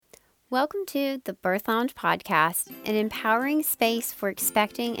Welcome to the Birth Lounge Podcast, an empowering space for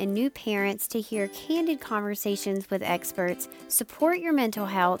expecting and new parents to hear candid conversations with experts, support your mental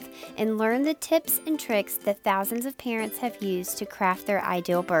health, and learn the tips and tricks that thousands of parents have used to craft their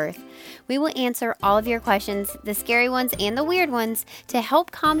ideal birth. We will answer all of your questions, the scary ones and the weird ones, to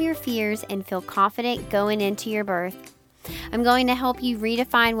help calm your fears and feel confident going into your birth. I'm going to help you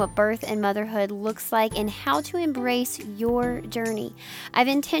redefine what birth and motherhood looks like and how to embrace your journey. I've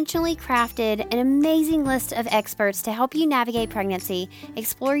intentionally crafted an amazing list of experts to help you navigate pregnancy,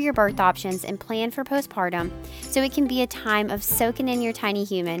 explore your birth options, and plan for postpartum so it can be a time of soaking in your tiny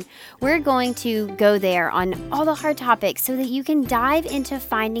human. We're going to go there on all the hard topics so that you can dive into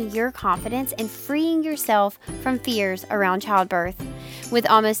finding your confidence and freeing yourself from fears around childbirth. With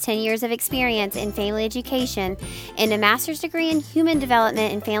almost 10 years of experience in family education and a master's degree in human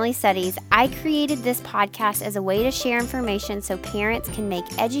development and family studies, I created this podcast as a way to share information so parents can make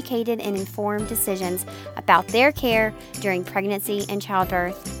educated and informed decisions about their care during pregnancy and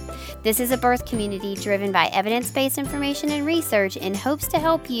childbirth. This is a birth community driven by evidence-based information and research in hopes to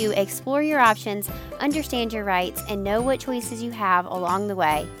help you explore your options, understand your rights, and know what choices you have along the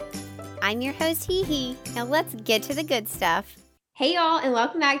way. I'm your host, Hee Hee. Now let's get to the good stuff. Hey y'all, and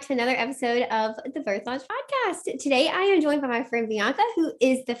welcome back to another episode of the Birth Launch Podcast. Today I am joined by my friend Bianca, who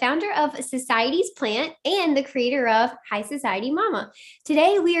is the founder of Society's Plant and the creator of High Society Mama.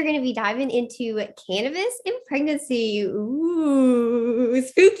 Today we are going to be diving into cannabis and pregnancy. Ooh,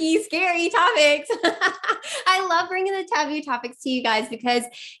 spooky, scary topics. I love bringing the taboo topics to you guys because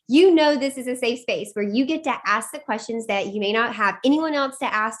you know this is a safe space where you get to ask the questions that you may not have anyone else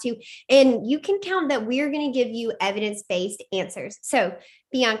to ask to, and you can count that we're going to give you evidence-based answers. So,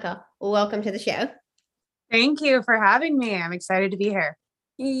 Bianca, welcome to the show. Thank you for having me. I'm excited to be here.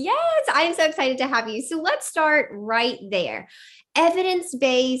 Yes, I'm so excited to have you. So let's start right there.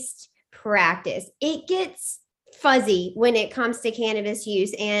 Evidence-based practice. It gets fuzzy when it comes to cannabis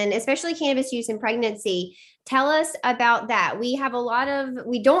use, and especially cannabis use in pregnancy. Tell us about that. We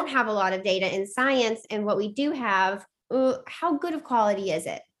don't have a lot of data in science, and what we do have, how good of quality is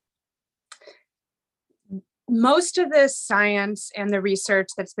it? Most of the science and the research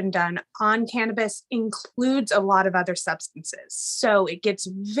that's been done on cannabis includes a lot of other substances. So it gets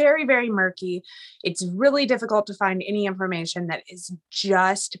very, very murky. It's really difficult to find any information that is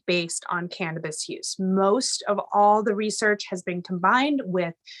just based on cannabis use. Most of all the research has been combined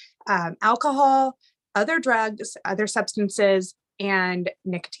with alcohol, other drugs, other substances, and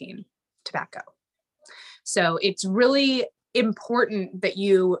nicotine, tobacco. So it's really important that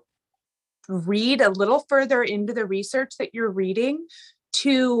you read a little further into the research that you're reading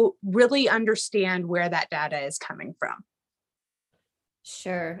to really understand where that data is coming from.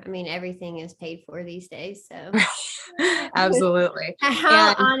 Sure. I mean, everything is paid for these days. So absolutely.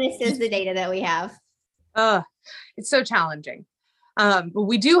 How honest is the data that we have? It's so challenging. But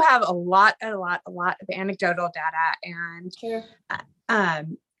we do have a lot of anecdotal data and, sure.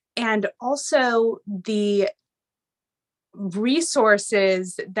 And also the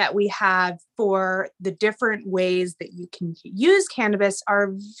resources that we have for the different ways that you can use cannabis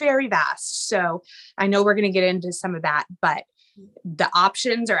are very vast. So I know we're going to get into some of that, but the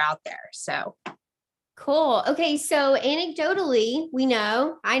options are out there. So cool. Okay. So anecdotally,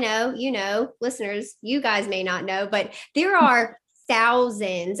 I know, listeners, you guys may not know, but there are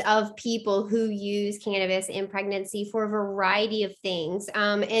thousands of people who use cannabis in pregnancy for a variety of things.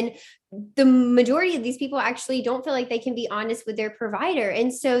 And the majority of these people actually don't feel like they can be honest with their provider.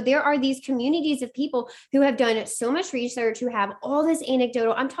 And so there are these communities of people who have done so much research, who have all this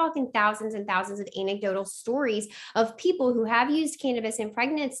anecdotal, I'm talking thousands and thousands of anecdotal stories of people who have used cannabis in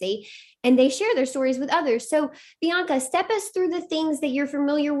pregnancy, and they share their stories with others. So Bianca, step us through the things that you're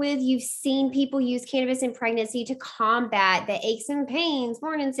familiar with. You've seen people use cannabis in pregnancy to combat the aches and pains,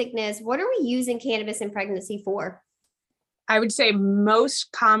 morning sickness. What are we using cannabis in pregnancy for? I would say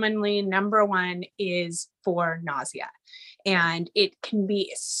most commonly, number one is for nausea. And it can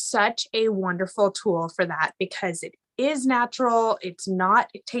be such a wonderful tool for that because it is natural. It's not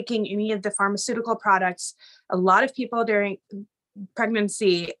taking any of the pharmaceutical products. A lot of people during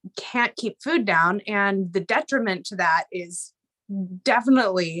pregnancy can't keep food down, and the detriment to that is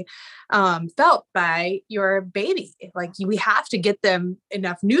definitely felt by your baby. Like we have to get them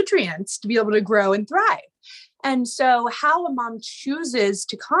enough nutrients to be able to grow and thrive. And so how a mom chooses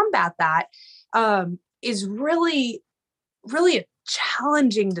to combat that is really, really a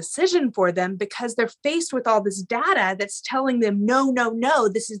challenging decision for them because they're faced with all this data that's telling them, no,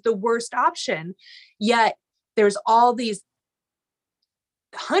 this is the worst option. Yet there's all these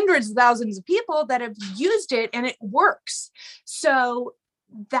hundreds of thousands of people that have used it and it works. So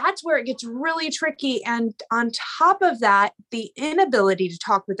that's where it gets really tricky. And on top of that, the inability to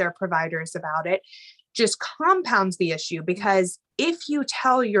talk with their providers about it just compounds the issue, because if you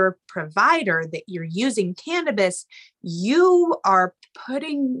tell your provider that you're using cannabis, you are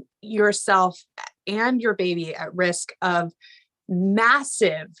putting yourself and your baby at risk of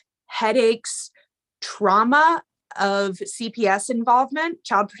massive headaches, trauma of CPS involvement,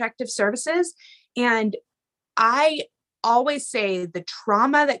 Child Protective Services. And I always say the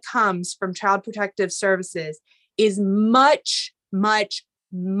trauma that comes from Child Protective Services is much, much,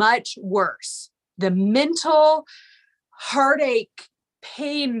 much worse. The mental heartache,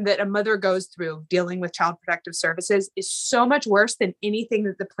 pain that a mother goes through dealing with Child Protective Services is so much worse than anything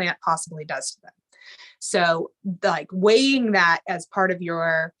that the plant possibly does to them. So like weighing that as part of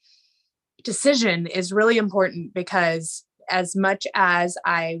your decision is really important, because as much as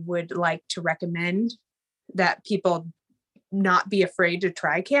I would like to recommend that people not be afraid to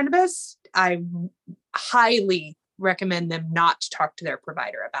try cannabis, I highly recommend them not to talk to their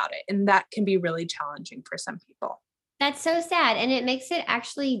provider about it. And that can be really challenging for some people. That's so sad. And it makes it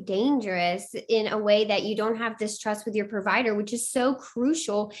actually dangerous in a way that you don't have this trust with your provider, which is so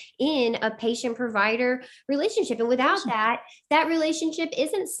crucial in a patient provider relationship. And without that, that relationship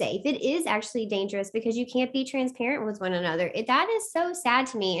isn't safe. It is actually dangerous because you can't be transparent with one another. That is so sad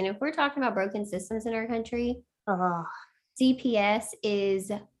to me. And if we're talking about broken systems in our country, CPS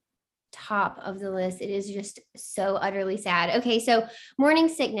is top of the list. It is just so utterly sad. Okay, so morning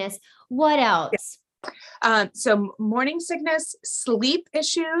sickness. What else? So morning sickness, sleep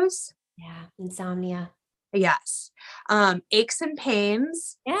issues. Yeah, insomnia. Yes. Aches and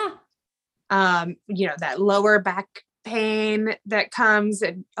pains. Yeah. That lower back pain that comes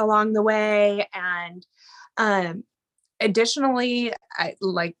along the way. And additionally,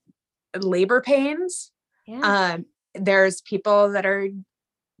 like labor pains. Yeah. There's people that are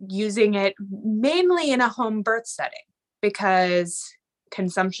using it mainly in a home birth setting, because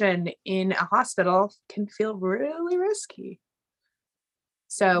consumption in a hospital can feel really risky.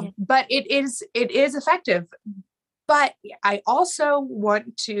 So, yeah. But it is effective. But I also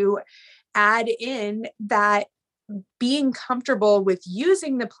want to add in that being comfortable with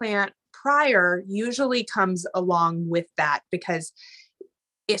using the plant prior usually comes along with that, because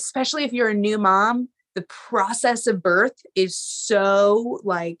especially if you're a new mom, the process of birth is so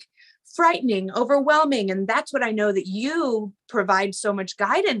like frightening, overwhelming. And that's what I know that you provide so much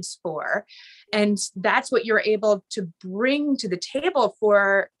guidance for. And that's what you're able to bring to the table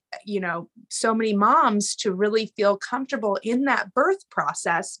for, so many moms to really feel comfortable in that birth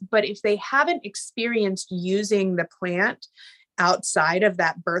process. But if they haven't experienced using the plant outside of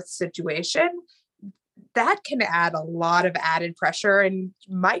that birth situation, that can add a lot of added pressure and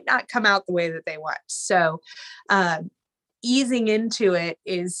might not come out the way that they want. So, easing into it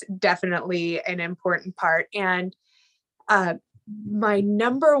is definitely an important part. And my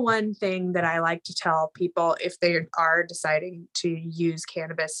number one thing that I like to tell people if they are deciding to use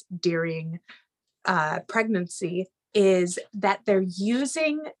cannabis during pregnancy is that they're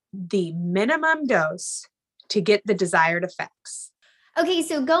using the minimum dose to get the desired effects. Okay,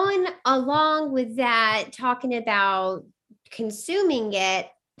 so going along with that, talking about consuming it,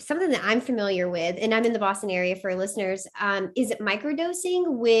 something that I'm familiar with, and I'm in the Boston area for listeners, is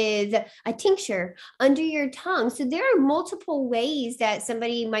microdosing with a tincture under your tongue. So there are multiple ways that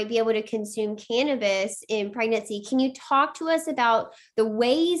somebody might be able to consume cannabis in pregnancy. Can you talk to us about the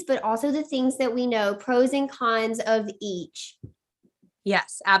ways, but also the things that we know, pros and cons of each?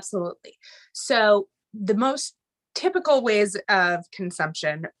 Yes, absolutely. So the most typical ways of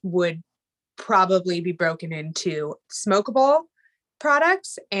consumption would probably be broken into smokable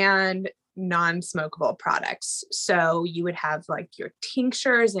products and non-smokable products. So you would have like your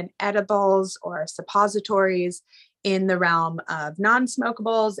tinctures and edibles or suppositories in the realm of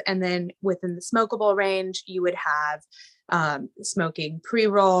non-smokables. And then within the smokable range, you would have smoking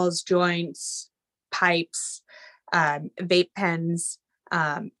pre-rolls, joints, pipes, vape pens,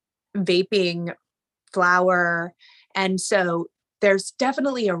 vaping flower. And so there's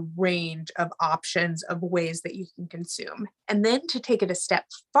definitely a range of options of ways that you can consume. And then to take it a step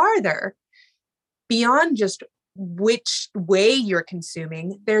farther, beyond just which way you're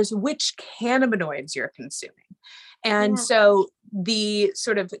consuming, there's which cannabinoids you're consuming. And so the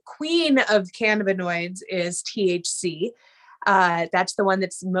sort of queen of cannabinoids is THC. That's the one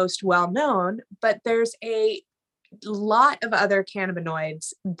that's most well known, but there's a lot of other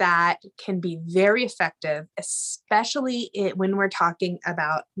cannabinoids that can be very effective, especially when we're talking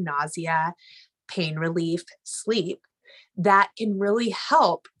about nausea, pain relief, sleep, that can really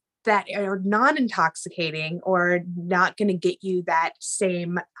help that are non-intoxicating or not going to get you that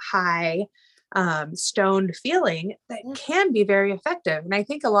same high stoned feeling that can be very effective. And I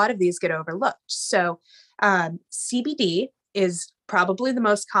think a lot of these get overlooked. So CBD is probably the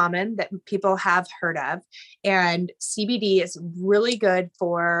most common that people have heard of. And CBD is really good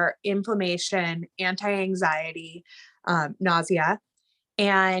for inflammation, anti-anxiety, nausea.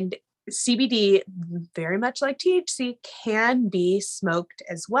 And CBD, very much like THC, can be smoked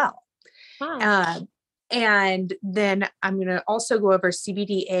as well. Wow. And then I'm going to also go over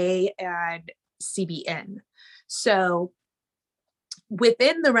CBDA and CBN. So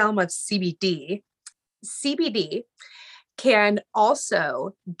within the realm of CBD, CBD can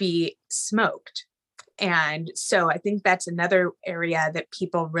also be smoked. And so I think that's another area that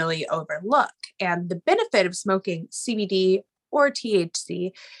people really overlook. And the benefit of smoking CBD or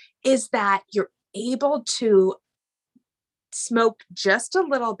THC is that you're able to smoke just a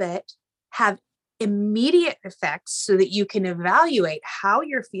little bit, have immediate effects so that you can evaluate how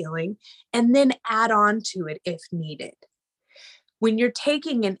you're feeling and then add on to it if needed. When you're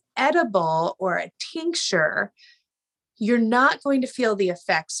taking an edible or a tincture, you're not going to feel the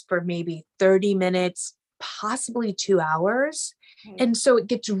effects for maybe 30 minutes, possibly 2 hours. And so it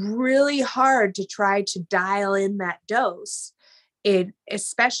gets really hard to try to dial in that dose.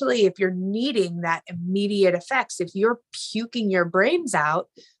 Especially if you're needing that immediate effects. If you're puking your brains out,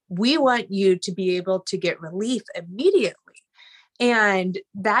 we want you to be able to get relief immediately. And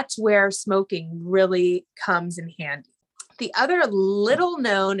that's where smoking really comes in handy. The other little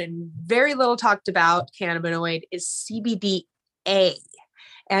known and very little talked about cannabinoid is CBDA.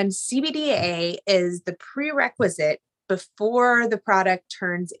 And CBDA is the prerequisite before the product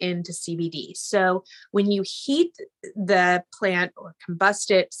turns into CBD. So when you heat the plant or combust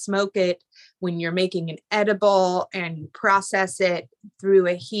it, smoke it, when you're making an edible and you process it through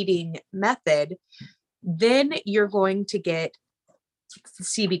a heating method, then you're going to get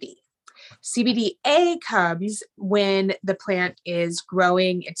CBD. CBDA comes when the plant is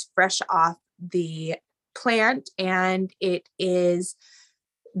growing, it's fresh off the plant, and it is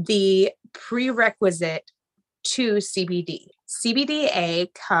the prerequisite to CBD.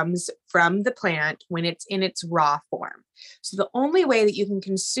 CBDA comes from the plant when it's in its raw form. So the only way that you can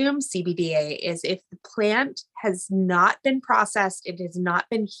consume CBDA is if the plant has not been processed, it has not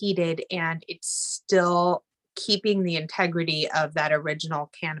been heated, and it's still keeping the integrity of that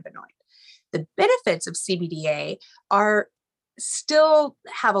original cannabinoid. The benefits of CBDA are still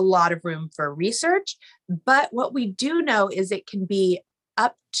have a lot of room for research, but what we do know is it can be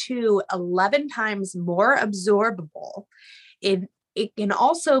up to 11 times more absorbable. It can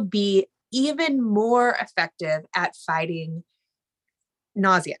also be even more effective at fighting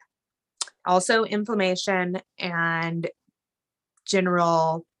nausea, also inflammation and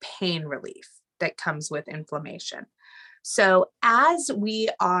general pain relief that comes with inflammation. So as we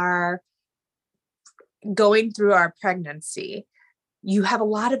are going through our pregnancy, you have a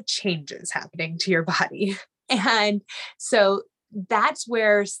lot of changes happening to your body. And so that's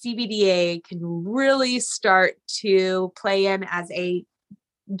where CBDA can really start to play in as a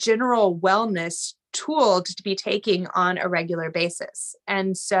general wellness tool to be taking on a regular basis.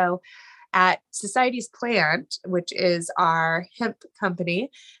 And so at Society's Plant, which is our hemp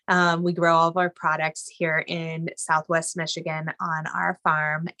company, we grow all of our products here in Southwest Michigan on our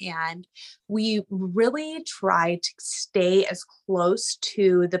farm. And we really try to stay as close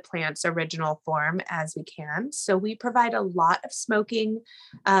to the plant's original form as we can. So we provide a lot of smoking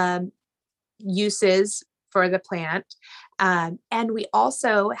uses for the plant. And we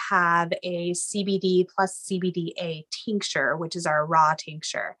also have a CBD plus CBDA tincture, which is our raw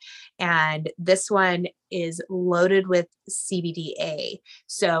tincture. And this one is loaded with CBDA.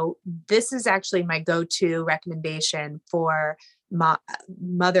 So this is actually my go-to recommendation for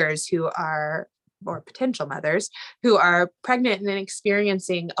mothers who are, or potential mothers who are pregnant and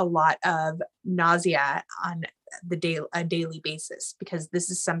experiencing a lot of nausea on a daily basis, because this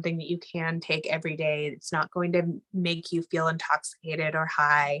is something that you can take every day. It's not going to make you feel intoxicated or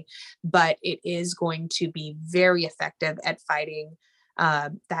high, but it is going to be very effective at fighting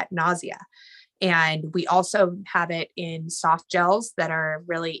that nausea. And we also have it in soft gels that are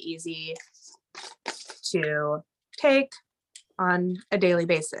really easy to take on a daily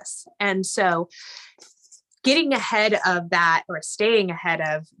basis. And so getting ahead of that or staying ahead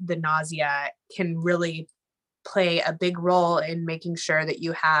of the nausea can really play a big role in making sure that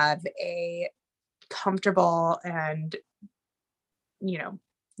you have a comfortable and,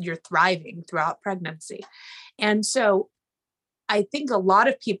 you're thriving throughout pregnancy. And so I think a lot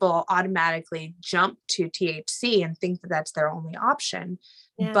of people automatically jump to THC and think that that's their only option.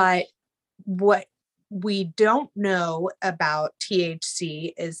 But what we don't know about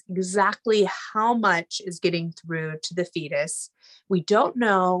THC is exactly how much is getting through to the fetus. We don't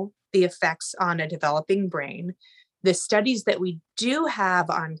know the effects on a developing brain. The studies that we do have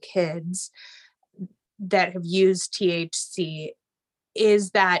on kids that have used THC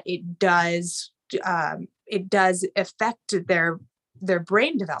is that it does affect their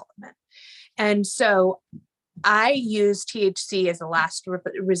brain development. And so I use THC as a last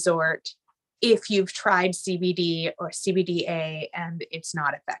resort if you've tried CBD or CBDA and it's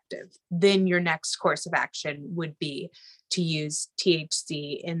not effective. Then your next course of action would be to use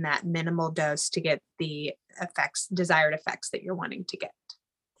THC in that minimal dose to get the desired effects that you're wanting to get.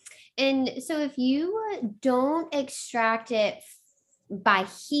 And so if you don't extract it by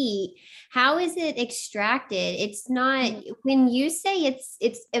heat, how is it extracted? It's not, when you say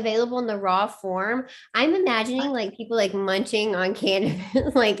it's available in the raw form, I'm imagining like people like munching on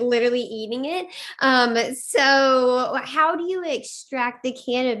cannabis, like literally eating it. So how do you extract the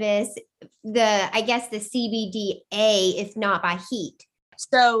cannabis, I guess the CBDA, if not by heat?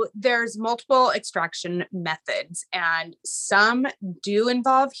 So there's multiple extraction methods and some do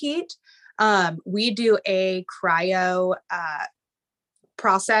involve heat. We do a cryo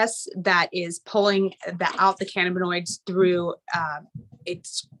process that is pulling out the cannabinoids through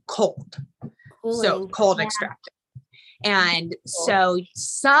it's cold. Cooling. So cold extracted. And so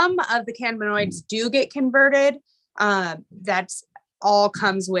some of the cannabinoids do get converted. That's all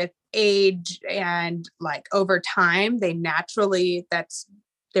comes with age and like over time, they naturally, that's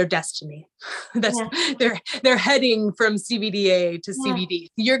their destiny. They're heading from CBDA to CBD.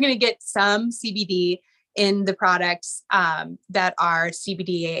 You're going to get some CBD in the products that are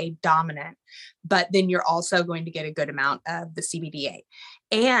CBDA dominant, but then you're also going to get a good amount of the CBDA.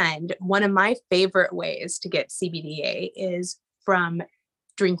 And one of my favorite ways to get CBDA is from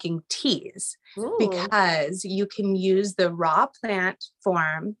drinking teas. Ooh. Because you can use the raw plant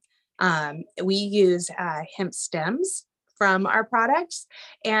form. We use hemp stems from our products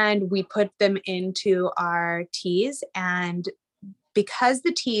and we put them into our teas. And because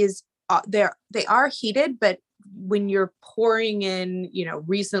the teas, they are heated, but when you're pouring in,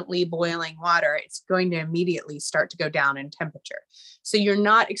 recently boiling water, it's going to immediately start to go down in temperature. So you're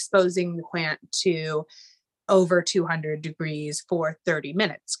not exposing the plant to over 200 degrees for 30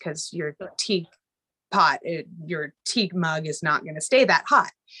 minutes because your tea your tea mug is not going to stay that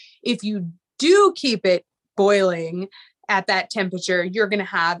hot. If you do keep it boiling at that temperature, you're going to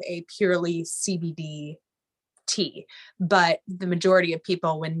have a purely CBD tea. But the majority of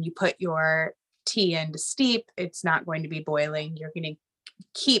people, when you put your tea in to steep, it's not going to be boiling. You're going to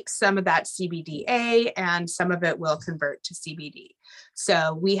keep some of that CBDA and some of it will convert to CBD.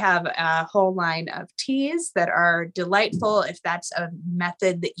 So we have a whole line of teas that are delightful if that's a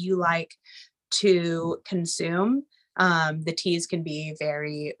method that you like to consume. The teas can be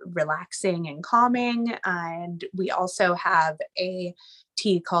very relaxing and calming. And we also have a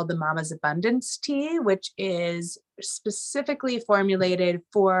tea called the Mama's Abundance tea, which is specifically formulated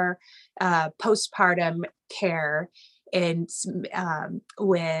for postpartum care and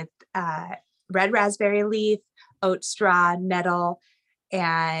with red raspberry leaf, oat straw, nettle,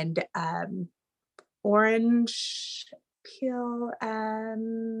 and orange peel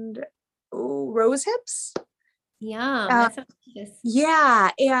and rose hips. Yeah.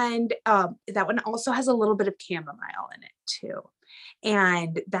 Yeah. And that one also has a little bit of chamomile in it too.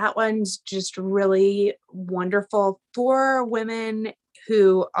 And that one's just really wonderful for women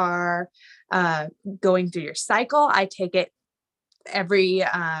who are going through your cycle. I take it every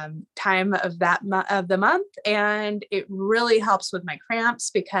time of the month, and it really helps with my cramps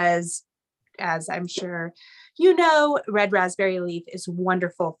because, as I'm sure red raspberry leaf is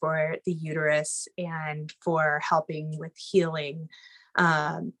wonderful for the uterus and for helping with healing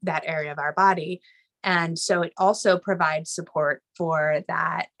that area of our body. And so it also provides support for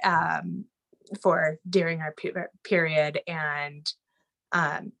that for during our period. And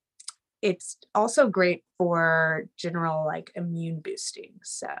it's also great for general like immune boosting.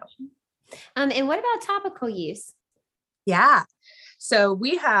 So, and what about topical use? Yeah. So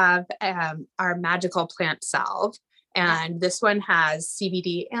we have our magical plant salve, and this one has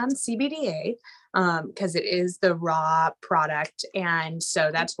CBD and CBDA because it is the raw product. And so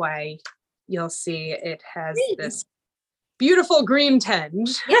that's why you'll see it has this beautiful green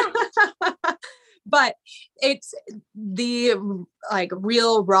tinge. Yeah. But it's the like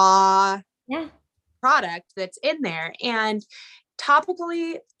real raw product that's in there. And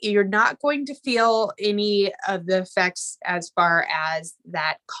topically, you're not going to feel any of the effects as far as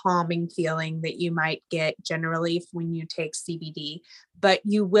that calming feeling that you might get generally when you take CBD, but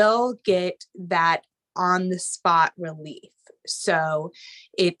you will get that on the spot relief. So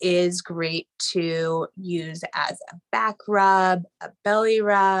it is great to use as a back rub, a belly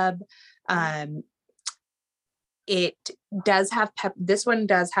rub. It does have this one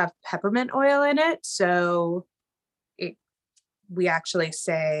does have peppermint oil in it. So we actually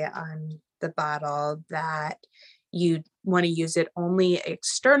say on the bottle that you want to use it only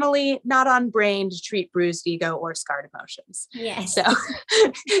externally, not on brain, to treat bruised ego or scarred emotions. Yes. So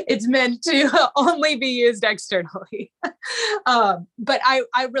it's meant to only be used externally. But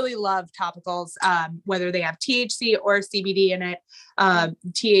I really love topicals, whether they have THC or CBD in it.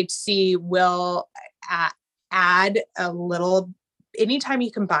 THC will add a little, anytime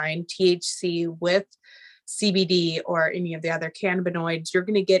you combine THC with CBD or any of the other cannabinoids, you're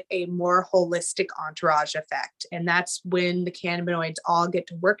going to get a more holistic entourage effect. And that's when the cannabinoids all get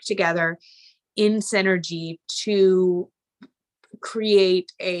to work together in synergy to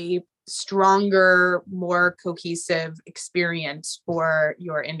create a stronger, more cohesive experience for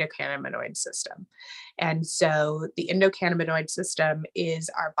your endocannabinoid system. And so the endocannabinoid system is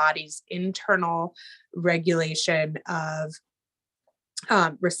our body's internal regulation of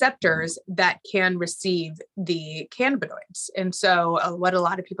receptors that can receive the cannabinoids. And so what a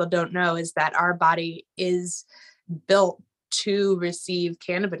lot of people don't know is that our body is built to receive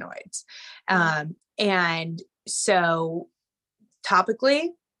cannabinoids. And so topically,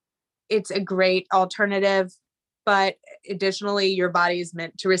 it's a great alternative, but additionally, your body is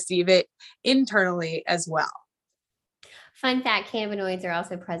meant to receive it internally as well. Fun fact, cannabinoids are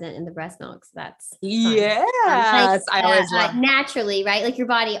also present in the breast milk. So that's fun. Yes. I always love naturally, right? Like your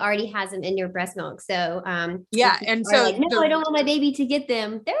body already has them in your breast milk. So yeah. And so like, no, I don't want my baby to get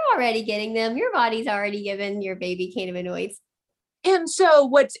them. They're already getting them. Your body's already given your baby cannabinoids. And so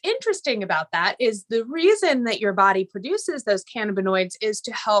what's interesting about that is the reason that your body produces those cannabinoids is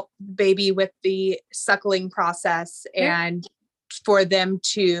to help the baby with the suckling process and for them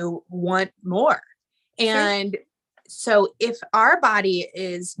to want more. And so if our body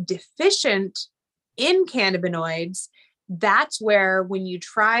is deficient in cannabinoids, that's where when you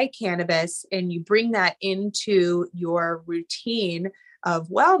try cannabis and you bring that into your routine of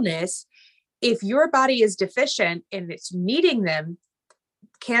wellness, if your body is deficient and it's needing them,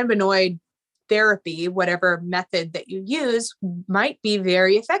 cannabinoid therapy, whatever method that you use, might be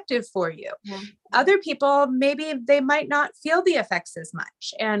very effective for you. Yeah. Other people, maybe they might not feel the effects as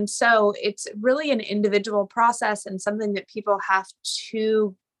much. And so it's really an individual process and something that people have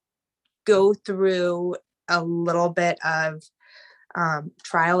to go through a little bit of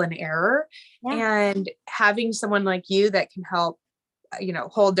trial and error. And having someone like you that can help,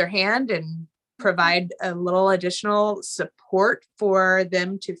 hold their hand and provide a little additional support for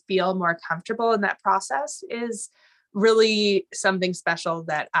them to feel more comfortable in that process is really something special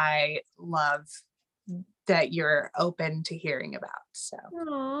that I love that you're open to hearing about. So,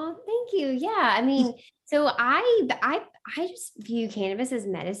 oh, thank you. Yeah. I mean, so I just view cannabis as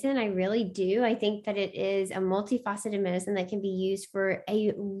medicine. I really do. I think that it is a multifaceted medicine that can be used for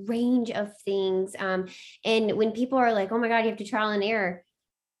a range of things. And when people are like, oh my God, you have to trial and error.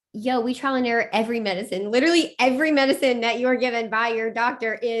 We trial and error every medicine. Literally every medicine that you're given by your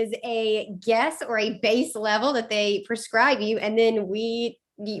doctor is a guess or a base level that they prescribe you. And then we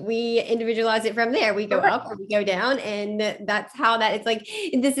individualize it from there. We go up or we go down. And that's how it's like,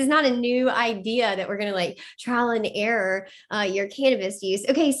 this is not a new idea that we're going to like trial and error your cannabis use.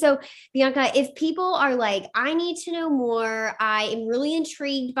 Okay. So Bianca, if people are like, I need to know more, I am really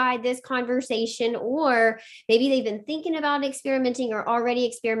intrigued by this conversation, or maybe they've been thinking about experimenting or already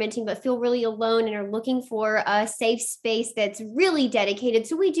experimenting, but feel really alone and are looking for a safe space that's really dedicated.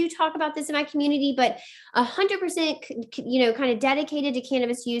 So we do talk about this in my community, but 100%, kind of dedicated to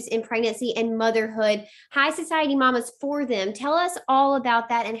cannabis use in pregnancy and motherhood, high society mamas for them. Tell us all about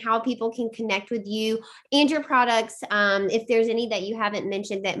that and how people can connect with you and your products. If there's any that you haven't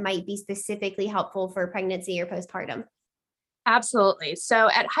mentioned that might be specifically helpful for pregnancy or postpartum. Absolutely. So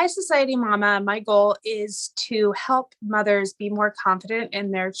at High Society Mama, my goal is to help mothers be more confident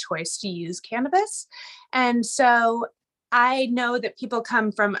in their choice to use cannabis. And so I know that people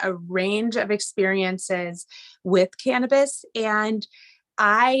come from a range of experiences with cannabis, and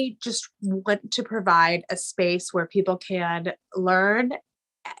I just want to provide a space where people can learn,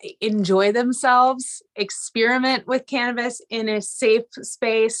 enjoy themselves, experiment with cannabis in a safe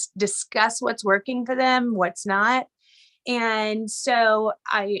space, discuss what's working for them, what's not. And so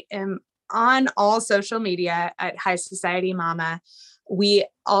I am on all social media at High Society Mama. We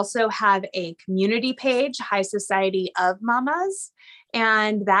also have a community page, High Society of Mamas,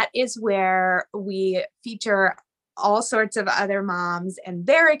 and that is where we feature all sorts of other moms and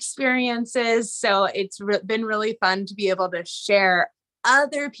their experiences. So it's been really fun to be able to share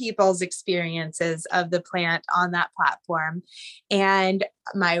other people's experiences of the plant on that platform. And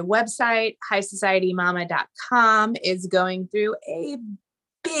my website, highsocietymama.com, is going through a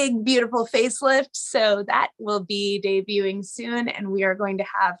big, beautiful facelift. So that will be debuting soon. And we are going to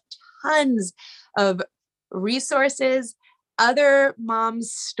have tons of resources, other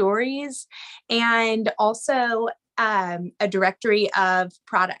moms' stories, and also a directory of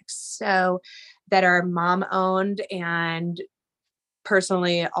products so that are mom owned and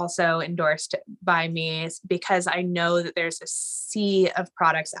personally also endorsed by me, because I know that there's a sea of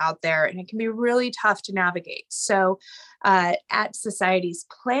products out there and it can be really tough to navigate. So at Society's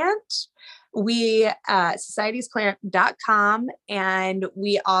Plant, we societiesplant.com, and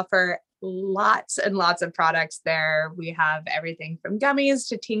we offer lots and lots of products there. We have everything from gummies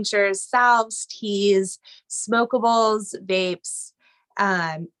to tinctures, salves, teas, smokables, vapes,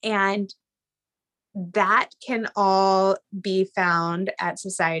 and that can all be found at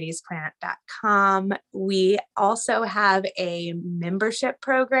societiesplant.com. We also have a membership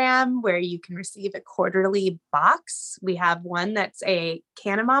program where you can receive a quarterly box. We have one that's a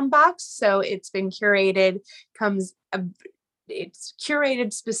Cannabis box. So it's been curated, it's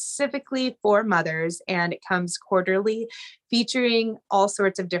curated specifically for mothers, and it comes quarterly, featuring all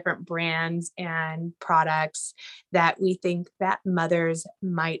sorts of different brands and products that we think that mothers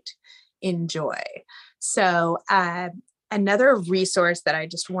might enjoy. So another resource that I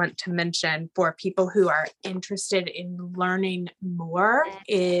just want to mention for people who are interested in learning more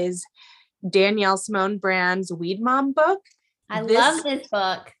is Danielle Simone Brand's Weed Mom book. I love this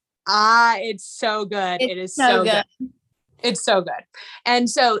book. It's so good. It is so good. It's so good. And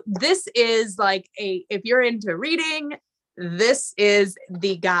so this is like if you're into reading, this is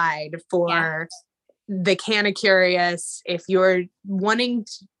the guide for the Canna Curious. If you're wanting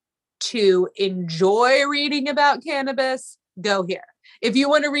to enjoy reading about cannabis, go here. If you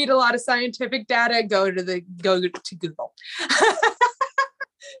want to read a lot of scientific data, go to Google.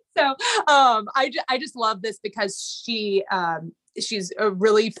 So I just love this because she's a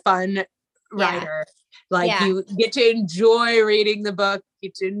really fun writer. You get to enjoy reading the book,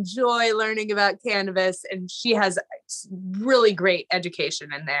 get to enjoy learning about cannabis, and she has really great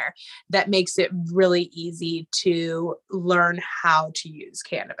education in there that makes it really easy to learn how to use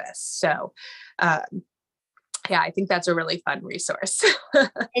cannabis. So I think that's a really fun resource.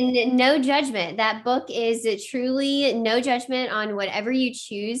 And no judgment. That book is truly no judgment on whatever you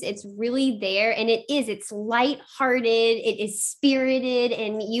choose. It's really there. And it's lighthearted. It is spirited,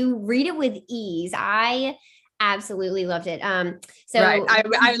 and you read it with ease. I absolutely loved it. So right.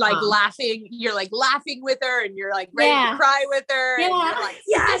 I like laughing. You're like laughing with her, and you're like ready to cry with her. And you're like,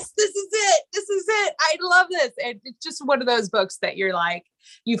 yes, this is it. This is it. I love this. And it's just one of those books that you're like,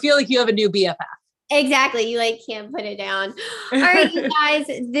 you feel like you have a new BFF. Exactly. You can't put it down. All right, you guys,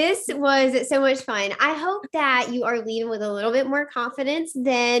 this was so much fun. I hope that you are leaving with a little bit more confidence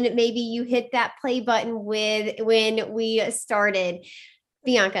than maybe you hit that play button with when we started.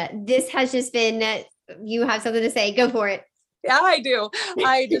 Bianca, this has just been, you have something to say. Go for it. Yeah, I do.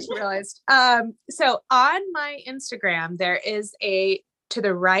 I just realized. So on my Instagram, there is to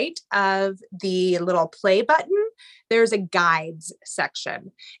the right of the little play button, there's a guides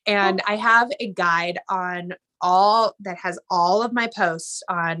section. And I have a guide on that has all of my posts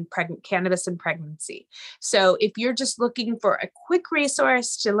on cannabis and pregnancy. So if you're just looking for a quick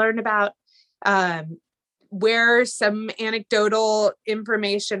resource to learn about where some anecdotal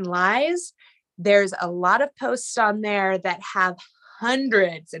information lies, there's a lot of posts on there that have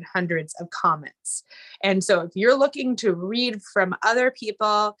hundreds and hundreds of comments. And so if you're looking to read from other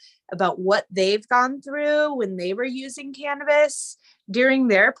people about what they've gone through when they were using cannabis during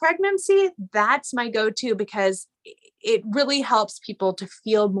their pregnancy, that's my go-to, because it really helps people to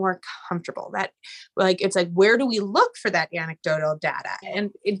feel more comfortable. That it's like, where do we look for that anecdotal data? And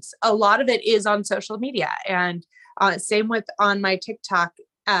it's a lot of it is on social media. And same with on my TikTok,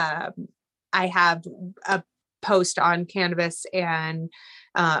 I have a post on cannabis and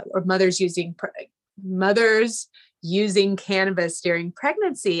or mothers using cannabis during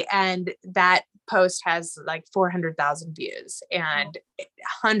pregnancy, and that post has like 400,000 views and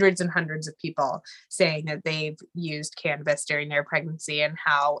hundreds and hundreds of people saying that they've used cannabis during their pregnancy and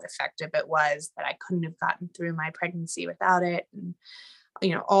how effective it was, that I couldn't have gotten through my pregnancy without it, and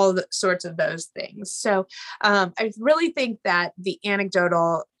all the sorts of those things. So I really think that the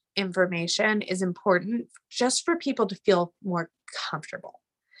anecdotal information is important just for people to feel more comfortable.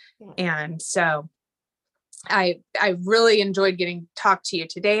 Yeah. And so I really enjoyed getting to talk to you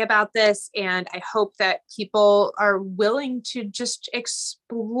today about this. And I hope that people are willing to just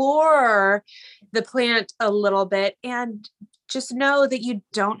explore the plant a little bit and just know that you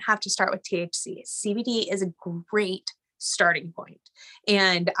don't have to start with THC. CBD is a great starting point.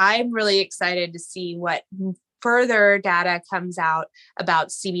 And I'm really excited to see what further data comes out about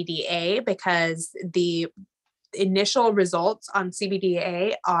CBDA, because the initial results on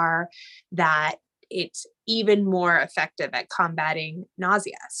CBDA are that it's even more effective at combating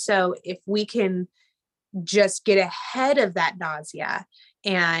nausea. So if we can just get ahead of that nausea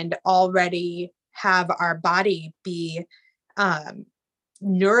and already have our body be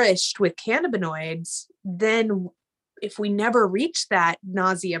nourished with cannabinoids, then if we never reach that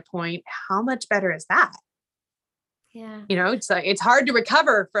nausea point, how much better is that? Yeah. It's like, it's hard to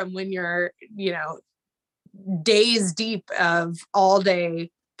recover from when you're, days deep of all day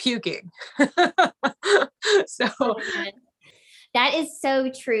puking. So that is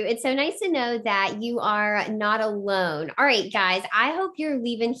so true. It's so nice to know that you are not alone. All right, guys, I hope you're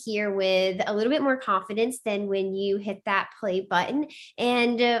leaving here with a little bit more confidence than when you hit that play button,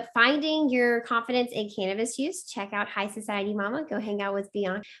 and finding your confidence in cannabis use. Check out High Society Mama. Go hang out with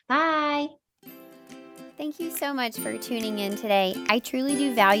Bianca. Bye. Thank you so much for tuning in today. I truly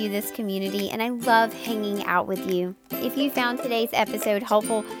do value this community and I love hanging out with you. If you found today's episode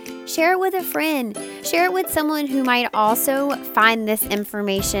helpful, share it with a friend. Share it with someone who might also find this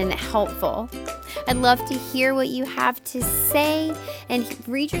information helpful. I'd love to hear what you have to say and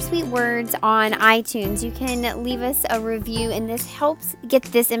read your sweet words on iTunes. You can leave us a review, and this helps get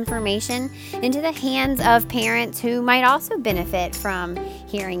this information into the hands of parents who might also benefit from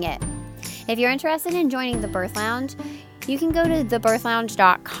hearing it. If you're interested in joining the Birth Lounge, you can go to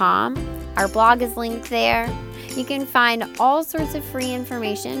thebirthlounge.com. Our blog is linked there. You can find all sorts of free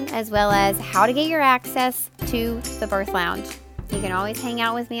information, as well as how to get your access to the Birth Lounge. You can always hang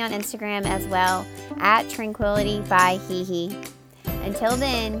out with me on Instagram as well, at Tranquility by Hee. Until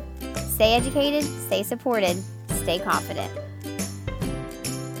then, stay educated, stay supported, stay confident.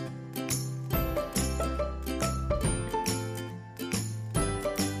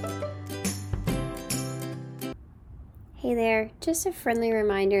 Hey there, just a friendly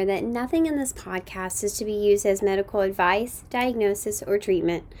reminder that nothing in this podcast is to be used as medical advice, diagnosis, or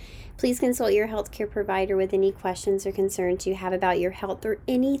treatment. Please consult your healthcare provider with any questions or concerns you have about your health or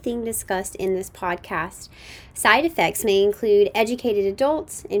anything discussed in this podcast. Side effects may include educated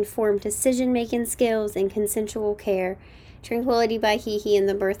adults, informed decision-making skills, and consensual care. Tranquility by Hee and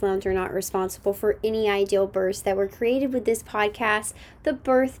the Birth Lounge are not responsible for any ideal births that were created with this podcast. The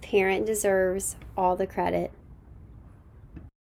birth parent deserves all the credit.